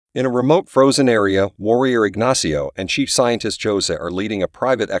In a remote frozen area, warrior Ignacio and chief scientist Jose are leading a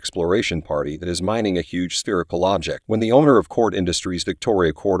private exploration party that is mining a huge spherical object. When the owner of Cord Industries,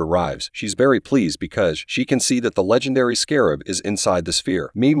 Victoria Cord, arrives, she's very pleased because she can see that the legendary scarab is inside the sphere.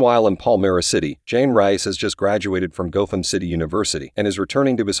 Meanwhile, in Palmyra City, Jane Rice has just graduated from Gotham City University and is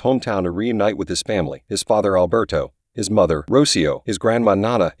returning to his hometown to reunite with his family, his father Alberto, his mother Rocio, his grandma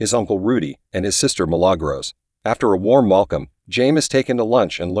Nana, his uncle Rudy, and his sister Milagros. After a warm welcome, James is taken to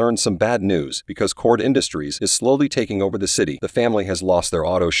lunch and learns some bad news because Cord Industries is slowly taking over the city. The family has lost their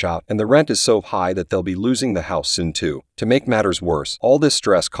auto shop, and the rent is so high that they'll be losing the house soon too. To make matters worse, all this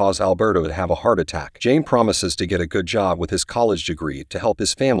stress caused Alberto to have a heart attack. James promises to get a good job with his college degree to help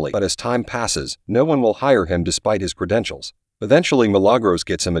his family, but as time passes, no one will hire him despite his credentials. Eventually, Milagros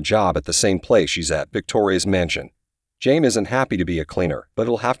gets him a job at the same place she's at, Victoria's mansion. James isn't happy to be a cleaner, but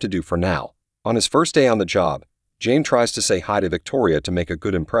it'll have to do for now. On his first day on the job, James tries to say hi to Victoria to make a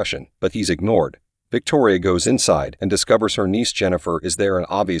good impression, but he's ignored. Victoria goes inside and discovers her niece Jennifer is there and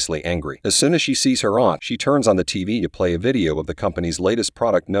obviously angry. As soon as she sees her aunt, she turns on the TV to play a video of the company's latest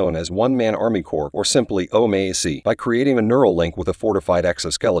product known as One-Man Army Corps, or simply OMAC. By creating a neural link with a fortified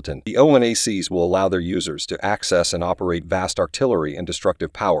exoskeleton, the OMACs will allow their users to access and operate vast artillery and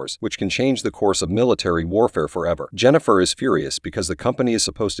destructive powers, which can change the course of military warfare forever. Jennifer is furious because the company is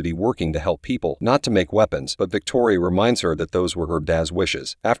supposed to be working to help people, not to make weapons, but Victoria reminds her that those were her dad's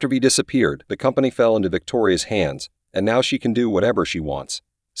wishes. After he disappeared, the company fell into Victoria's hands, and now she can do whatever she wants.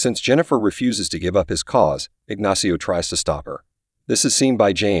 Since Jennifer refuses to give up his cause, Ignacio tries to stop her. This is seen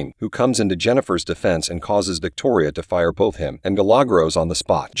by James, who comes into Jennifer's defense and causes Victoria to fire both him and Milagros on the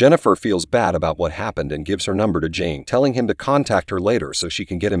spot. Jennifer feels bad about what happened and gives her number to James, telling him to contact her later so she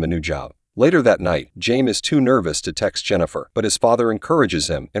can get him a new job. Later that night, James is too nervous to text Jennifer, but his father encourages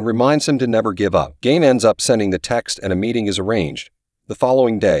him and reminds him to never give up. James ends up sending the text and a meeting is arranged. The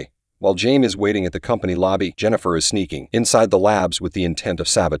following day, while James is waiting at the company lobby, Jennifer is sneaking inside the labs with the intent of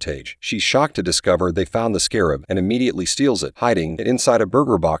sabotage. She's shocked to discover they found the scarab and immediately steals it, hiding it inside a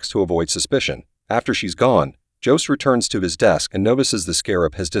burger box to avoid suspicion. After she's gone, Jose returns to his desk and notices the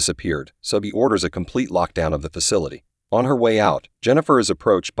scarab has disappeared, so he orders a complete lockdown of the facility. On her way out, Jennifer is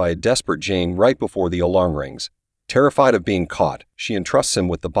approached by a desperate James right before the alarm rings. Terrified of being caught, she entrusts him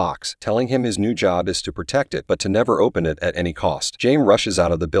with the box, telling him his new job is to protect it but to never open it at any cost. James rushes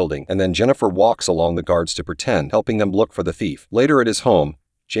out of the building, and then Jennifer walks along the guards to pretend, helping them look for the thief. Later at his home,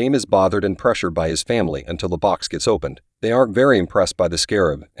 James is bothered and pressured by his family until the box gets opened. They aren't very impressed by the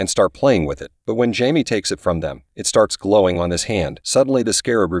scarab and start playing with it, but when Jamie takes it from them, it starts glowing on his hand. Suddenly the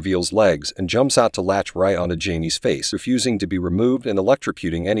scarab reveals legs and jumps out to latch right onto Jamie's face, refusing to be removed and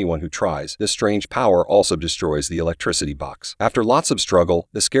electrocuting anyone who tries. This strange power also destroys the electricity box. After lots of struggle,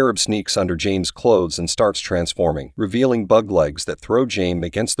 the scarab sneaks under James' clothes and starts transforming, revealing bug legs that throw James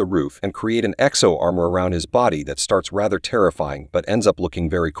against the roof and create an exo-armor around his body that starts rather terrifying but ends up looking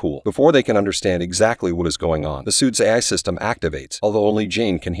very cool. Before they can understand exactly what is going on, the suit's AI system activates, although only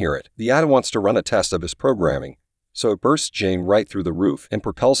James can hear it. The AI wants to run a test of his programming, so it bursts James right through the roof and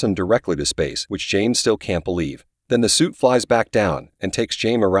propels him directly to space, which James still can't believe. Then the suit flies back down and takes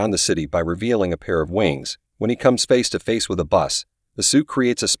James around the city by revealing a pair of wings. When he comes face to face with a bus, the suit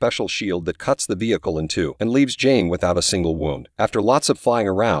creates a special shield that cuts the vehicle in two and leaves James without a single wound. After lots of flying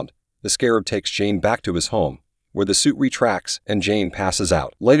around, the scarab takes James back to his home, where the suit retracts and James passes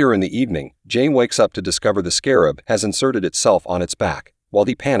out. Later in the evening, James wakes up to discover the scarab has inserted itself on its back. While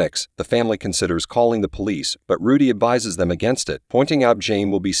he panics, the family considers calling the police, but Rudy advises them against it, pointing out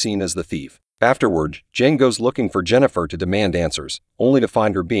James will be seen as the thief. Afterward, James goes looking for Jennifer to demand answers, only to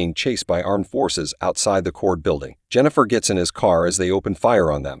find her being chased by armed forces outside the Cord building. Jennifer gets in his car as they open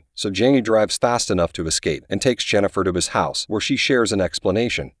fire on them, so James drives fast enough to escape and takes Jennifer to his house, where she shares an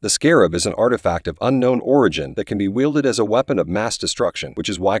explanation. The scarab is an artifact of unknown origin that can be wielded as a weapon of mass destruction, which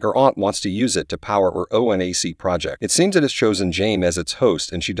is why her aunt wants to use it to power her ONAC project. It seems it has chosen James as its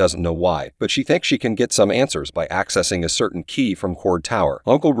host and she doesn't know why, but she thinks she can get some answers by accessing a certain key from Cord Tower.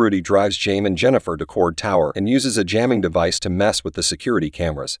 Uncle Rudy drives James and Jennifer to Cord Tower and uses a jamming device to mess with the security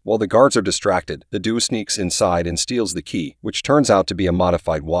cameras. While the guards are distracted, the duo sneaks inside and steals the key, which turns out to be a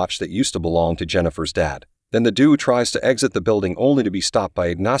modified watch that used to belong to Jennifer's dad. Then the duo tries to exit the building only to be stopped by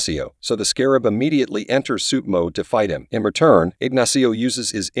Ignacio, so the scarab immediately enters suit mode to fight him. In return, Ignacio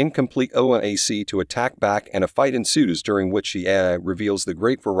uses his incomplete OMAC to attack back and a fight ensues during which the AI reveals the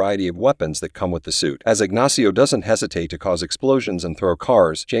great variety of weapons that come with the suit. As Ignacio doesn't hesitate to cause explosions and throw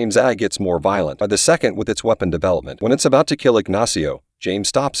cars, James' AI gets more violent by the second with its weapon development. When it's about to kill Ignacio, James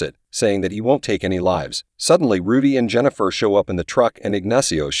stops it, saying that he won't take any lives. Suddenly, Rudy and Jennifer show up in the truck and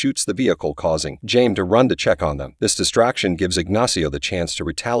Ignacio shoots the vehicle, causing Jane to run to check on them. This distraction gives Ignacio the chance to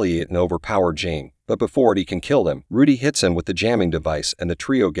retaliate and overpower Jane. But before he can kill him, Rudy hits him with the jamming device and the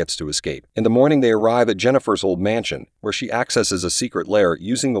trio gets to escape. In the morning, they arrive at Jennifer's old mansion, where she accesses a secret lair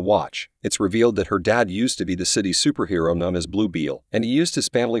using the watch. It's revealed that her dad used to be the city's superhero known as Blue Beetle, and he used his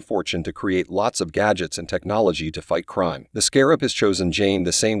family fortune to create lots of gadgets and technology to fight crime. The Scarab has chosen Jane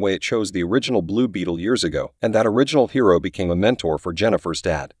the same way it chose the original Blue Beetle years ago, and that original hero became a mentor for Jennifer's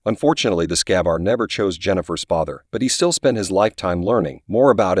dad. Unfortunately, the Scabar never chose Jennifer's father, but he still spent his lifetime learning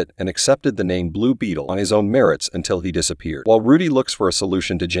more about it and accepted the name Blue Beetle on his own merits until he disappeared. While Rudy looks for a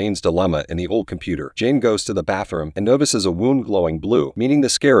solution to Jane's dilemma in the old computer, Jane goes to the bathroom and notices a wound glowing blue, meaning the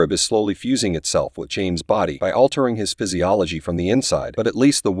Scarab is slowly fusing itself with Jane's body by altering his physiology from the inside, but at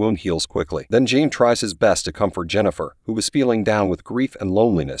least the wound heals quickly. Then Jane tries his best to comfort Jennifer, who was feeling down with grief and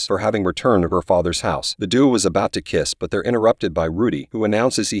loneliness for having returned to her father's house. The duo is about to kiss, but they're interrupted by Rudy, who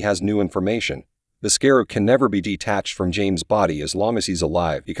announces he has new information. The Scarab can never be detached from Jane's body as long as he's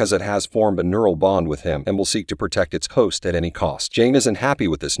alive because it has formed a neural bond with him and will seek to protect its host at any cost. Jane isn't happy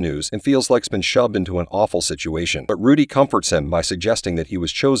with this news and feels like it's been shoved into an awful situation, but Rudy comforts him by suggesting that he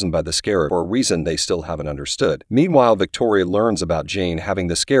was chosen by the Scarab for a reason they still haven't understood. Meanwhile, Victoria learns about Jane having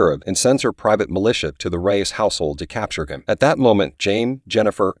the Scarab and sends her private militia to the Reyes household to capture him. At that moment, Jane,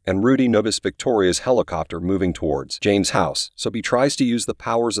 Jennifer, and Rudy notice Victoria's helicopter moving towards Jane's house, so he tries to use the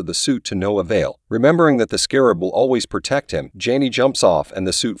powers of the suit to no avail. Remembering that the Scarab will always protect him, Janie jumps off and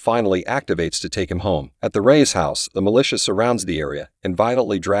the suit finally activates to take him home. At the Reyes house, the militia surrounds the area and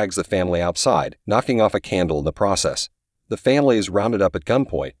violently drags the family outside, knocking off a candle in the process. The family is rounded up at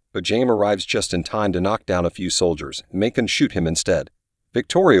gunpoint, but Jane arrives just in time to knock down a few soldiers and make them shoot him instead.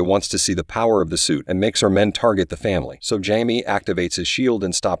 Victoria wants to see the power of the suit and makes her men target the family, so Jamie activates his shield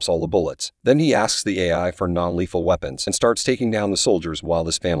and stops all the bullets. Then he asks the AI for non-lethal weapons and starts taking down the soldiers while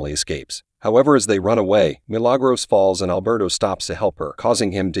his family escapes. However, as they run away, Milagros falls and Alberto stops to help her,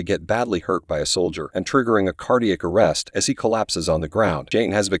 causing him to get badly hurt by a soldier and triggering a cardiac arrest as he collapses on the ground.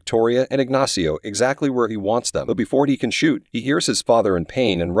 Jane has Victoria and Ignacio exactly where he wants them, but before he can shoot, he hears his father in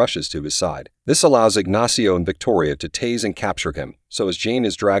pain and rushes to his side. This allows Ignacio and Victoria to tase and capture him, so as Jane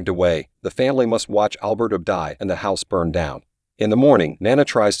is dragged away, the family must watch Alberto die and the house burn down. In the morning, Nana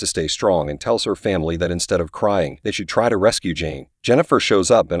tries to stay strong and tells her family that instead of crying, they should try to rescue Jane. Jennifer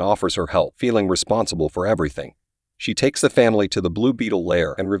shows up and offers her help, feeling responsible for everything. She takes the family to the Blue Beetle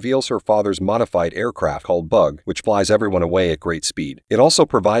lair and reveals her father's modified aircraft called Bug, which flies everyone away at great speed. It also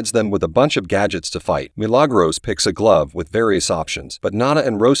provides them with a bunch of gadgets to fight. Milagros picks a glove with various options, but Nana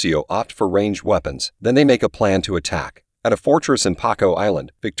and Rocio opt for ranged weapons. Then they make a plan to attack. At a fortress in Paco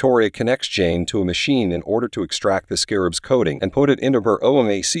Island, Victoria connects Jane to a machine in order to extract the Scarab's coding and put it into her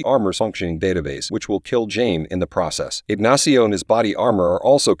OMAC armor functioning database, which will kill Jane in the process. Ignacio and his body armor are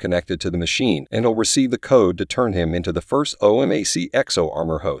also connected to the machine, and he'll receive the code to turn him into the first OMAC exo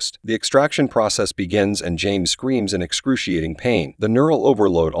armor host. The extraction process begins and Jane screams in excruciating pain. The neural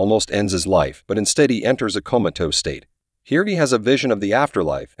overload almost ends his life, but instead he enters a comatose state. Here he has a vision of the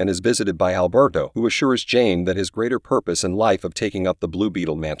afterlife and is visited by Alberto, who assures Jane that his greater purpose in life of taking up the Blue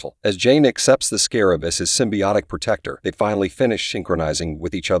Beetle mantle. As Jane accepts the Scarab as his symbiotic protector, they finally finish synchronizing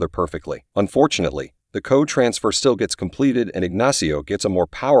with each other perfectly. Unfortunately, the code transfer still gets completed and Ignacio gets a more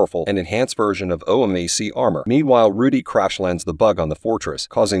powerful and enhanced version of OMAC armor. Meanwhile, Rudy crash lands the Bug on the fortress,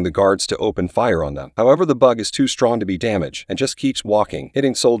 causing the guards to open fire on them. However, the Bug is too strong to be damaged and just keeps walking,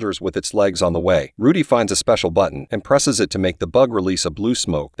 hitting soldiers with its legs on the way. Rudy finds a special button and presses it to make the Bug release a blue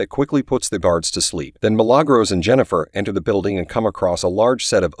smoke that quickly puts the guards to sleep. Then Milagros and Jennifer enter the building and come across a large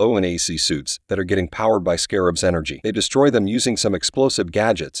set of OMAC suits that are getting powered by Scarab's energy. They destroy them using some explosive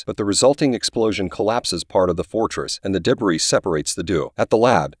gadgets, but the resulting explosion collapses part of the fortress and the debris separates the duo. At the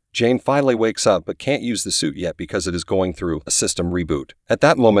lab, Jane finally wakes up but can't use the suit yet because it is going through a system reboot. At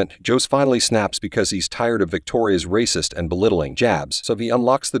that moment, Jose finally snaps because he's tired of Victoria's racist and belittling jabs, so he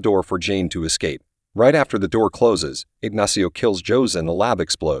unlocks the door for Jane to escape. Right after the door closes, Ignacio kills Jose and the lab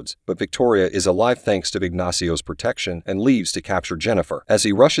explodes, but Victoria is alive thanks to Ignacio's protection and leaves to capture Jennifer. As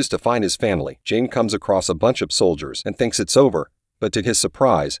he rushes to find his family, Jane comes across a bunch of soldiers and thinks it's over. But to his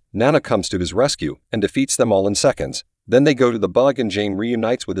surprise, Nana comes to his rescue and defeats them all in seconds. Then they go to the Bug and Jane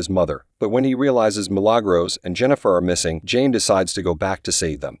reunites with his mother, but when he realizes Milagros and Jennifer are missing, Jane decides to go back to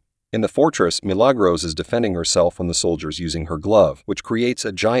save them. In the fortress, Milagros is defending herself from the soldiers using her glove, which creates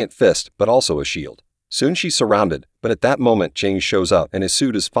a giant fist but also a shield. Soon she's surrounded, but at that moment Jane shows up and his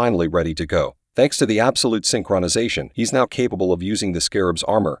suit is finally ready to go. Thanks to the absolute synchronization, he's now capable of using the Scarab's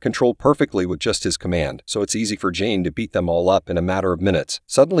armor, controlled perfectly with just his command, so it's easy for Jane to beat them all up in a matter of minutes.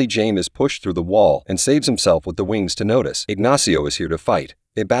 Suddenly Jane is pushed through the wall and saves himself with the wings to notice Ignacio is here to fight.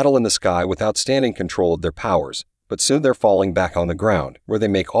 They battle in the sky with outstanding control of their powers, but soon they're falling back on the ground, where they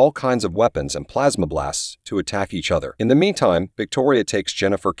make all kinds of weapons and plasma blasts to attack each other. In the meantime, Victoria takes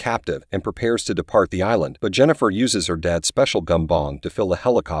Jennifer captive and prepares to depart the island, but Jennifer uses her dad's special gum bomb to fill a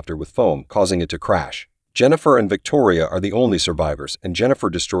helicopter with foam, causing it to crash. Jennifer and Victoria are the only survivors, and Jennifer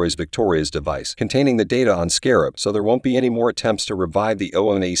destroys Victoria's device, containing the data on Scarab, so there won't be any more attempts to revive the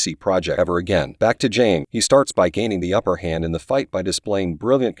ONAC project ever again. Back to Jane, he starts by gaining the upper hand in the fight by displaying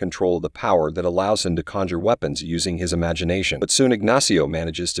brilliant control of the power that allows him to conjure weapons using his imagination. But soon Ignacio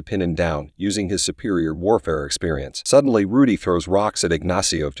manages to pin him down, using his superior warfare experience. Suddenly, Rudy throws rocks at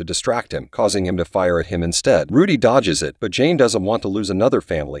Ignacio to distract him, causing him to fire at him instead. Rudy dodges it, but Jane doesn't want to lose another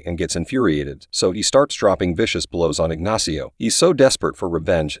family and gets infuriated, so he starts dropping vicious blows on Ignacio. He's so desperate for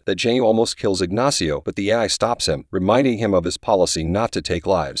revenge that Jane almost kills Ignacio, but the AI stops him, reminding him of his policy not to take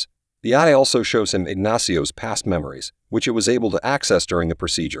lives. The AI also shows him Ignacio's past memories, which it was able to access during the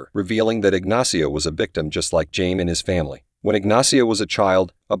procedure, revealing that Ignacio was a victim just like Jane and his family. When Ignacio was a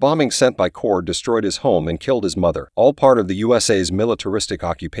child, a bombing sent by Cord destroyed his home and killed his mother, all part of the USA's militaristic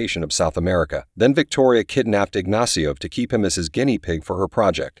occupation of South America. Then Victoria kidnapped Ignacio to keep him as his guinea pig for her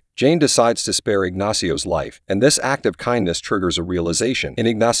project. Jane decides to spare Ignacio's life, and this act of kindness triggers a realization in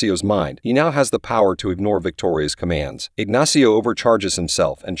Ignacio's mind. He now has the power to ignore Victoria's commands. Ignacio overcharges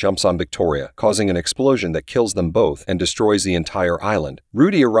himself and jumps on Victoria, causing an explosion that kills them both and destroys the entire island.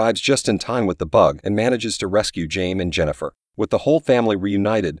 Rudy arrives just in time with the bug and manages to rescue Jane and Jennifer. With the whole family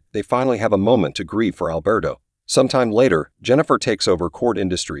reunited, they finally have a moment to grieve for Alberto. Sometime later, Jennifer takes over Cord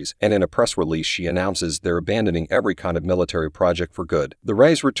Industries, and in a press release she announces they're abandoning every kind of military project for good. The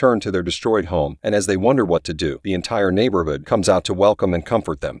Rays return to their destroyed home, and as they wonder what to do, the entire neighborhood comes out to welcome and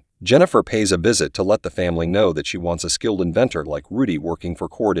comfort them. Jennifer pays a visit to let the family know that she wants a skilled inventor like Rudy working for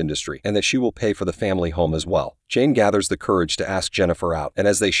Cord Industry, and that she will pay for the family home as well. Jane gathers the courage to ask Jennifer out, and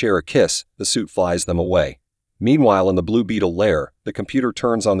as they share a kiss, the suit flies them away. Meanwhile, in the Blue Beetle lair, the computer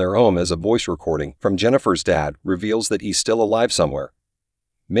turns on their own as a voice recording from Jennifer's dad reveals that he's still alive somewhere.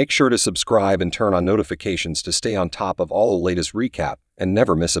 Make sure to subscribe and turn on notifications to stay on top of all the latest recap and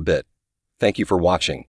never miss a bit. Thank you for watching.